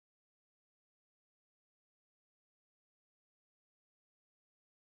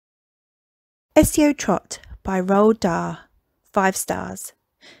SEO Trot by Roald Dahl, 5 stars.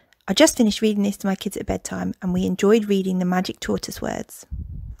 I just finished reading this to my kids at bedtime and we enjoyed reading The Magic Tortoise Words.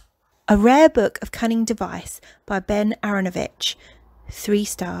 A Rare Book of Cunning Device by Ben Aaronovitch, 3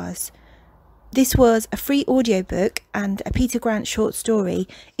 stars. This was a free audiobook and a Peter Grant short story.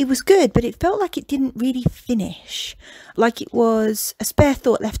 It was good, but it felt like it didn't really finish, like it was a spare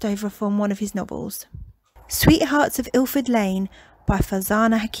thought left over from one of his novels. Sweethearts of Ilford Lane by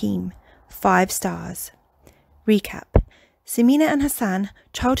Farzana Hakim, 5 stars. Recap. Samina and Hassan,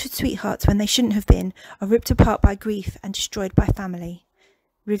 childhood sweethearts when they shouldn't have been, are ripped apart by grief and destroyed by family.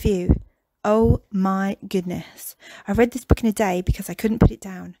 Review. Oh my goodness. I read this book in a day because I couldn't put it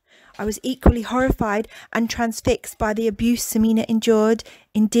down. I was equally horrified and transfixed by the abuse Samina endured,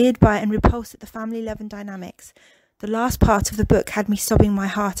 endeared by and repulsed at the family love and dynamics. The last part of the book had me sobbing my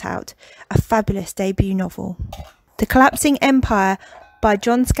heart out. A fabulous debut novel. The Collapsing Empire by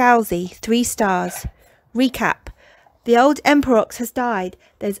John Scalzi, 3 stars. Recap. The old Emperox has died.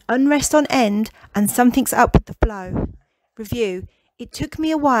 There's unrest on end and something's up with the flow. Review. It took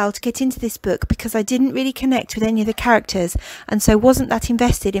me a while to get into this book because I didn't really connect with any of the characters and so wasn't that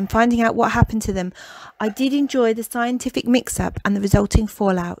invested in finding out what happened to them. I did enjoy the scientific mix-up and the resulting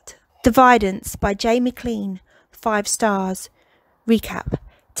fallout. Dividance by Jay McLean, 5 stars. Recap.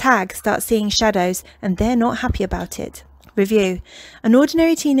 Tag starts seeing shadows and they're not happy about it. Review. An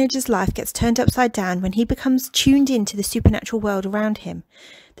ordinary teenager's life gets turned upside down when he becomes tuned into the supernatural world around him.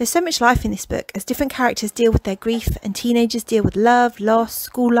 There's so much life in this book as different characters deal with their grief and teenagers deal with love, loss,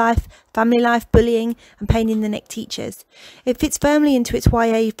 school life, family life, bullying and pain-in-the-neck teachers. It fits firmly into its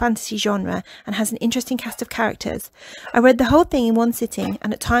YA fantasy genre and has an interesting cast of characters. I read the whole thing in one sitting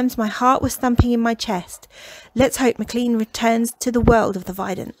and at times my heart was thumping in my chest. Let's hope McLean returns to the world of the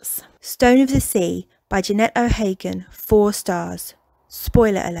Vidance. Stone of the Sea by Jeanette O'Hagan, 4 stars.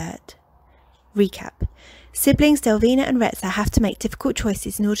 Spoiler alert. Recap. Siblings Delvina and Retza have to make difficult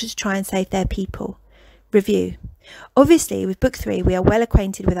choices in order to try and save their people. Review. Obviously, with Book 3, we are well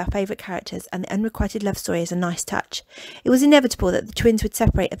acquainted with our favourite characters and the unrequited love story is a nice touch. It was inevitable that the twins would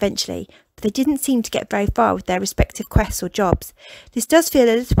separate eventually, but they didn't seem to get very far with their respective quests or jobs. This does feel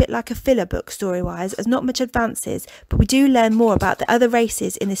a little bit like a filler book story-wise, as not much advances, but we do learn more about the other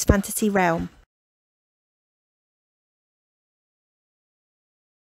races in this fantasy realm.